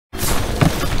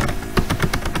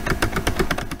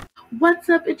What's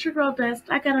up? It's your girl Best.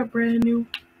 I got a brand new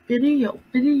video.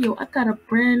 I got a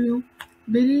brand new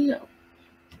video.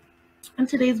 In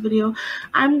today's video,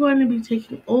 I'm going to be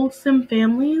taking old Sim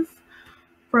families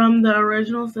from the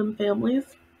original Sim families,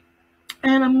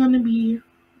 and I'm going to be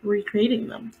recreating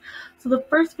them. So the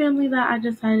first family that I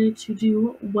decided to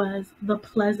do was the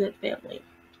Pleasant family.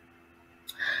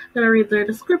 I'm going to read their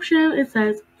description. It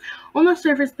says, on the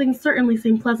surface, things certainly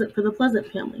seem pleasant for the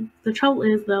Pleasant family. The trouble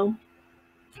is, though,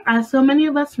 as so many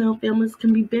of us know, families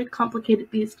can be big,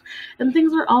 complicated beasts, and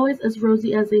things are always as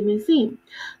rosy as they may seem.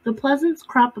 The Pleasants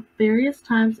crop up various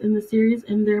times in the series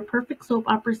and they're perfect soap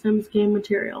opera Sims game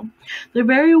material. They're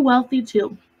very wealthy,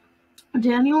 too.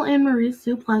 Daniel and Marie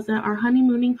Sue Pleasant are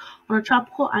honeymooning on a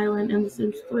tropical island in The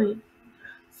Sims 3.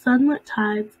 Sunlit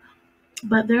tides,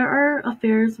 but there are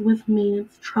affairs with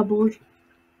maids, troubled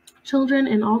children,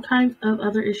 and all kinds of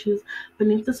other issues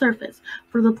beneath the surface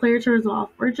for the player to resolve,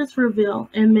 or just reveal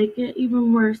and make it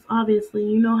even worse. Obviously,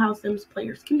 you know how Sims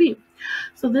players can be.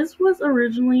 So this was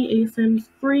originally a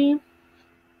Sims 3.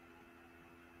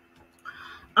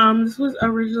 This was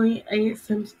originally a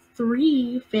Sims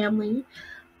 3 family,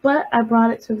 but I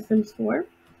brought it to The Sims 4.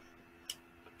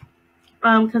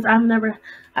 Because I've never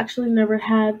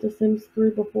had The Sims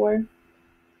 3 before,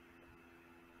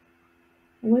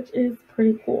 which is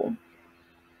pretty cool.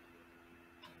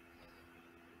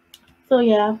 So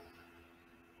yeah,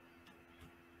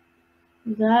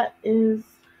 that is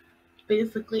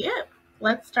basically it.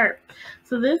 Let's start.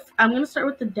 So I'm going to start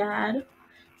with the dad.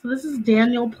 So this is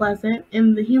Daniel Pleasant,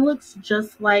 and he looks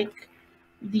just like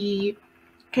the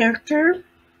character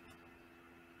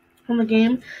from the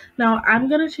game. Now, I'm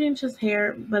going to change his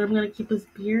hair, but I'm going to keep his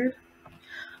beard.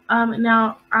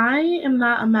 Now, I am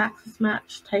not a Maxis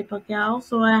Match type of gal,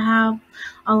 so I have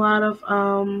a lot of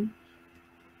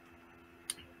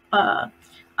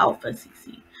Alpha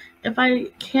CC. If I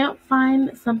can't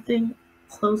find something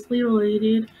closely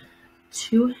related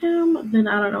to him, then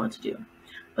I don't know what to do.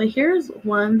 But here's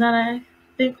one that I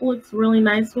think looks really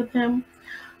nice with him.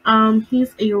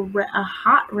 He's a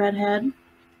hot redhead,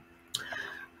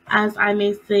 as I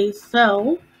may say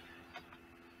so.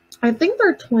 I think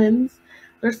they're twins.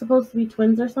 They're supposed to be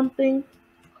twins or something.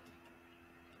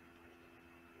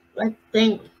 I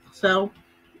think so.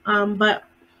 But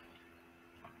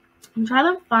I'm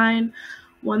trying to find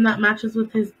one that matches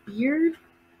with his beard.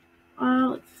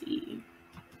 Let's see.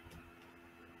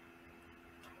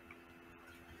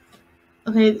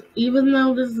 Okay, even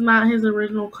though this is not his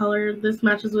original color, this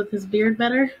matches with his beard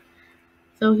better.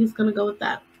 So he's going to go with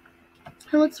that.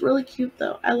 He looks really cute,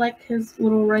 though. I like his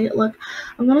little right look.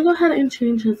 I'm going to go ahead and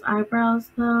change his eyebrows,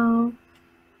 though.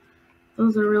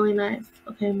 Those are really nice.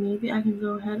 Okay, maybe I can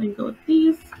go ahead and go with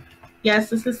these. Yes,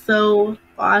 this is so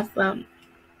awesome.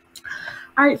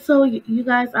 Alright, so you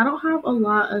guys, I don't have a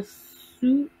lot of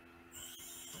suits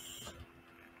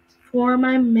for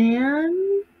my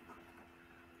man,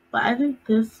 but I think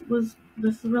this is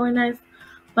really nice.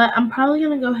 But I'm probably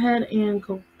going to go ahead and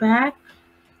go back.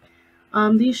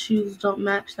 These shoes don't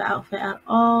match the outfit at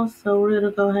all, so we're going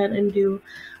to go ahead and do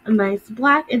a nice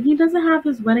black. And he doesn't have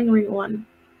his wedding ring on.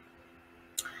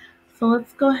 So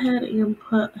let's go ahead and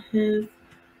put his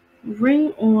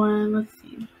ring on. Let's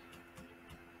see.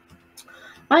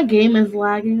 My game is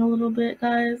lagging a little bit,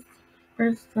 guys.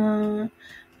 First, I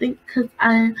think because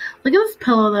look at this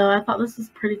pillow, though. I thought this was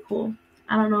pretty cool.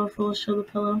 I don't know if it will show the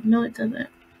pillow. No, it doesn't.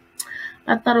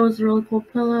 I thought it was a really cool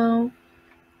pillow.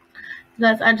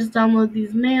 Guys, I just downloaded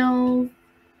these nails.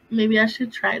 Maybe I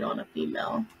should try it on a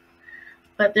female.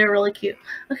 But they're really cute.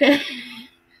 Okay.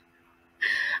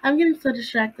 I'm getting so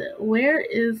distracted. Where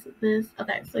is this?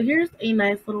 Okay, so here's a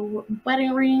nice little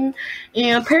wedding ring.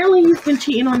 And apparently he's been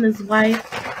cheating on his wife.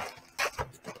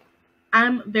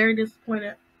 I'm very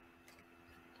disappointed.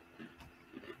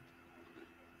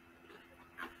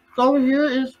 So over here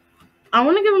is, I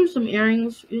want to give him some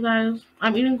earrings, you guys.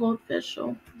 I'm eating goldfish,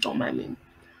 so don't mind me.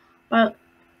 But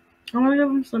I want to give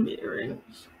him some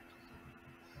earrings.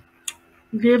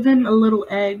 Give him a little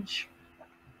edge.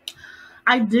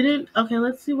 Okay,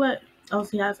 let's see what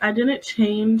else he has. I didn't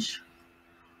change.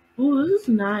 Ooh, this is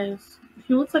nice.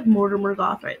 He looks like Mortimer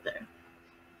Goth right there.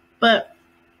 But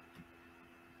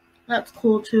that's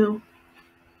cool too.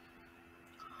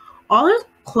 All his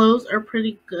clothes are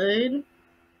pretty good.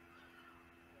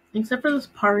 Except for this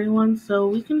party one, so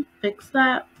we can fix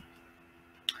that.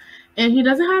 And he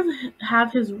doesn't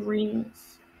have his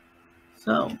rings.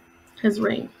 So, his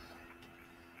ring.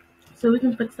 So we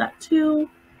can fix that too.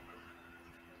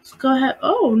 Let's go ahead.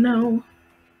 Oh, no.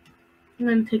 I'm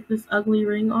going to take this ugly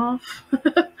ring off.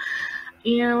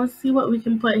 And let's see what we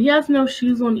can put. He has no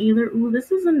shoes on either. Ooh,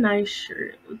 this is a nice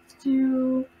shirt. Let's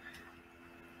do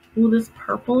Ooh, this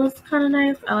purple is kind of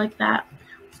nice. I like that.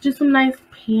 Let's do some nice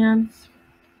pants.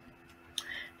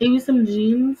 Maybe some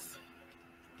jeans.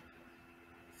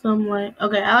 Some like,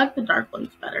 okay, I like the dark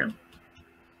ones better.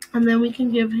 And then we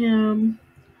can give him,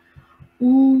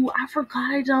 ooh, I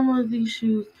forgot I downloaded these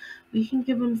shoes. We can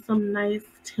give him some nice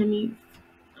Timmys.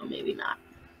 Oh, maybe not.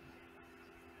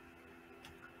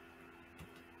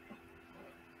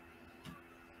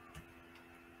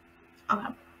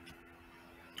 Okay.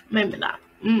 Maybe not.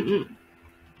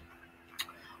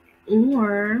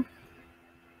 Or,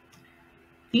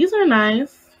 these are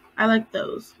nice. I like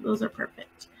those. Those are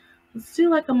perfect. Let's do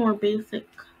like a more basic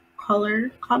color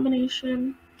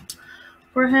combination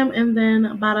for him. And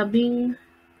then bada bing.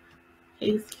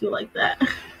 He's cute like that.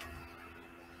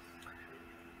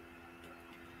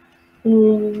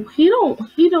 Oh, he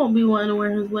don't be wanting to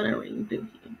wear his wedding ring, do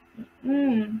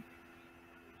he?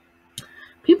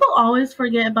 People always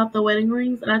forget about the wedding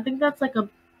rings, and I think that's like a.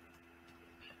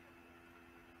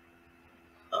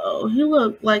 Oh, he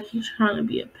looked like he's trying to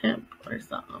be a pimp or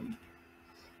something.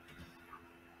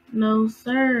 No,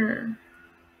 sir.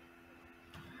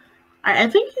 I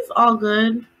think he's all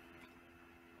good.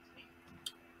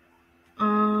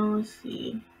 Let's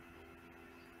see.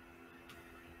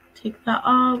 Take that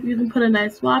off. You can put a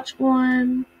nice watch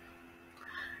on.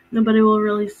 Nobody will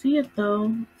really see it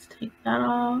though. Let's take that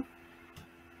off.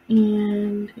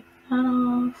 And take that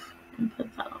off. And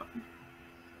put that on.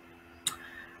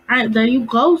 Alright, there you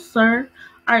go, sir.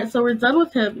 Alright, so we're done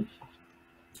with him.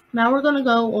 Now we're gonna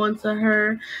go on to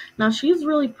her. Now she's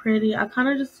really pretty. I kind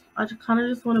of just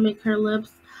want to make her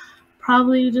lips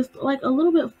probably just like a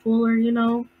little bit fuller, you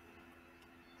know.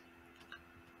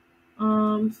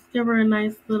 Just give her a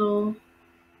nice little,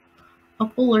 a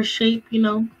fuller shape, you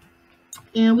know.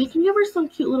 And we can give her some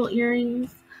cute little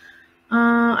earrings.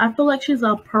 I feel like she's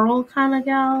a pearl kind of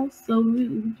gal, so we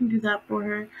can do that for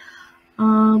her.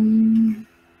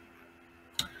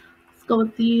 Let's go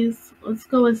with these. Let's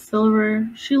go with silver.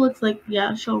 She looks like,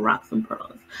 yeah, she'll rock some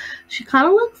pearls. She kind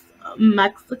of looks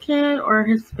Mexican or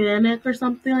Hispanic or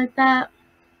something like that.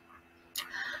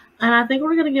 And I think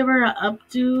we're going to give her an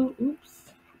updo. Oops.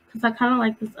 Because I kind of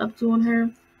like this updo on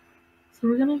her. So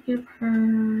we're going to give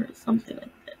her something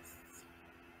like this.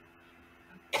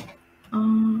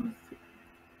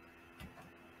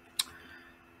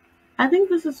 I think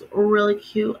this is really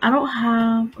cute. I don't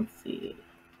have, let's see.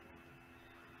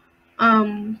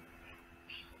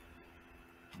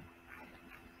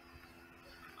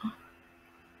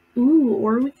 Ooh,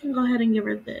 or we can go ahead and give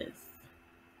her this.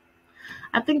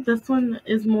 I think this one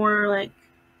is more like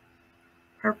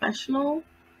professional.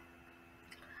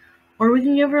 Or we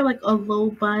can give her like a low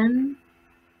bun.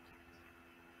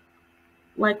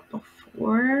 Like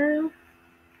before.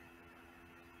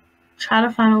 Try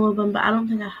to find a low bun, but I don't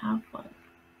think I have one.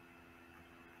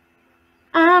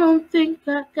 I don't think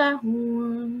I got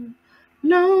one.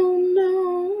 No.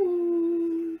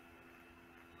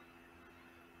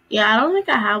 Yeah, I don't think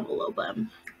I have a low bun.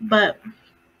 But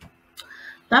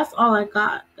that's all I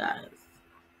got, guys.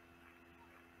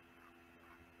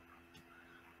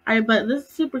 Alright, but this is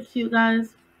super cute,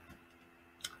 guys.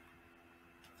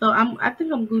 So I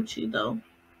think I'm Gucci though.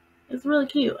 It's really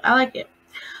cute. I like it.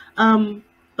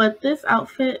 But this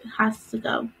outfit has to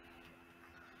go.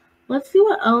 Let's see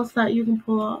what else that you can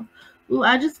pull off. Ooh,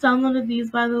 I just downloaded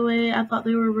these, by the way. I thought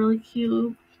they were really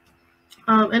cute.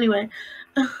 Anyway,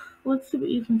 let's see what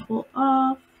you can pull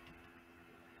off.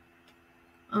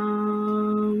 I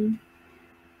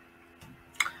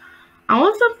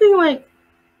want something like,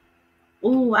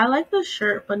 ooh, I like the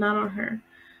shirt, but not on her.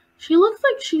 She looks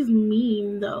like she's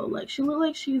mean though. Like she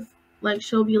looks like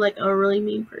she'll be like a really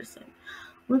mean person.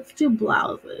 Let's do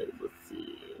blouses. Let's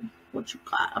see what you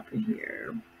got up in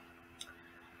here.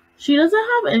 She doesn't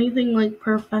have anything like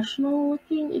professional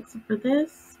looking except for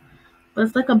this, but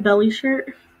it's like a belly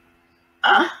shirt.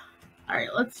 Alright,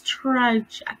 let's try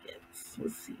jackets.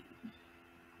 Let's see.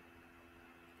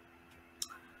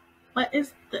 What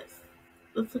is this?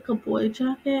 Looks like a boy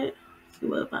jacket. Let's see,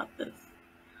 what about this?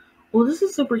 Well, this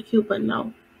is super cute, but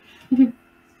no.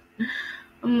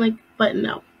 I'm like, but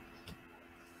no.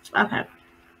 Okay.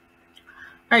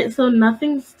 Alright, so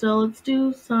nothing still. Let's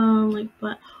do some like,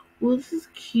 but well, this is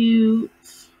cute.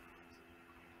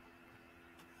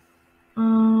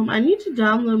 I need to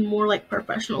download more like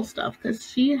professional stuff because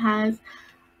she has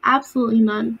absolutely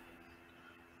none.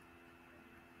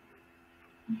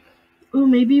 Ooh,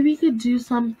 maybe we could do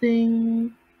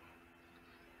something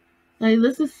like,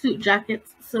 this is suit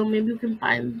jackets, so maybe we can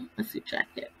find a suit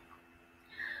jacket.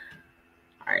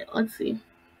 Alright, let's see.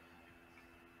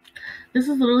 This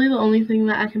is literally the only thing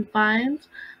that I can find,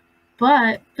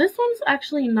 But this one's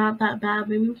actually not that bad.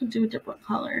 Maybe we can do a different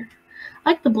color.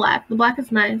 I like the black. The black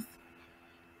is nice.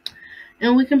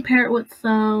 And we can pair it with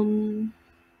some...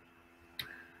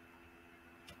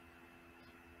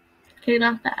 Okay,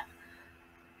 not that.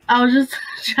 I was just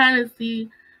trying to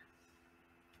see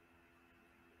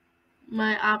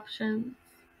my options.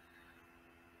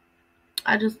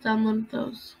 I just downloaded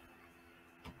those.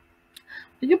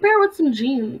 We can pair it with some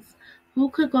jeans. Who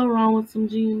could go wrong with some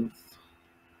jeans?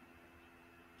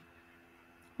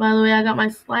 By the way, I got my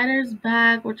sliders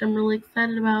back, which I'm really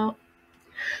excited about.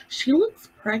 She looks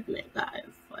pregnant, guys.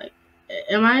 Like,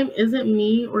 is it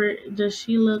me, or does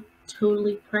she look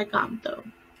totally pregnant though?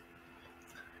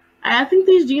 I think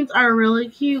these jeans are really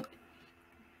cute.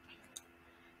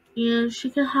 And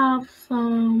she could have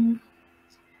some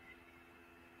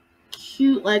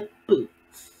cute, like,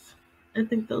 boots. I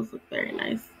think those look very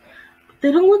nice. But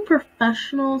they don't look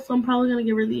professional, so I'm probably going to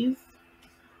give her these.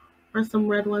 Or some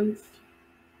red ones.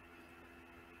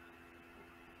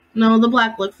 No, the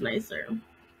black looks nicer.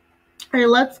 Alright,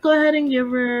 let's go ahead and give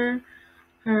her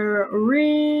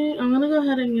ring. I'm going to go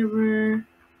ahead and give her...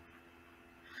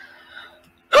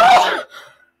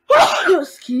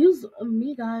 Excuse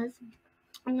me, guys.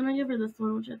 I'm going to give her this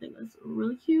one, which I think is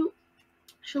really cute.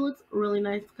 She looks really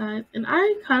nice, guys. And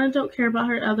I kind of don't care about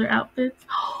her other outfits.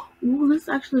 Ooh, this is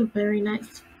actually very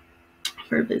nice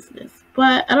for business.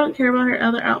 But I don't care about her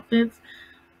other outfits.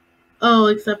 Oh,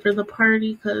 except for the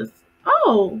party, because...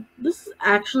 Oh, this is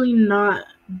actually not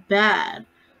bad.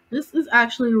 This is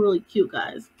actually really cute,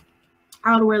 guys.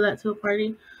 I would wear that to a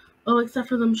party. Oh, except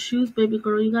for them shoes, baby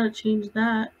girl. You gotta change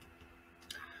that.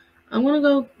 I'm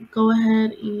gonna go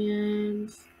ahead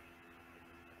and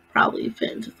probably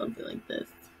fit into something like this.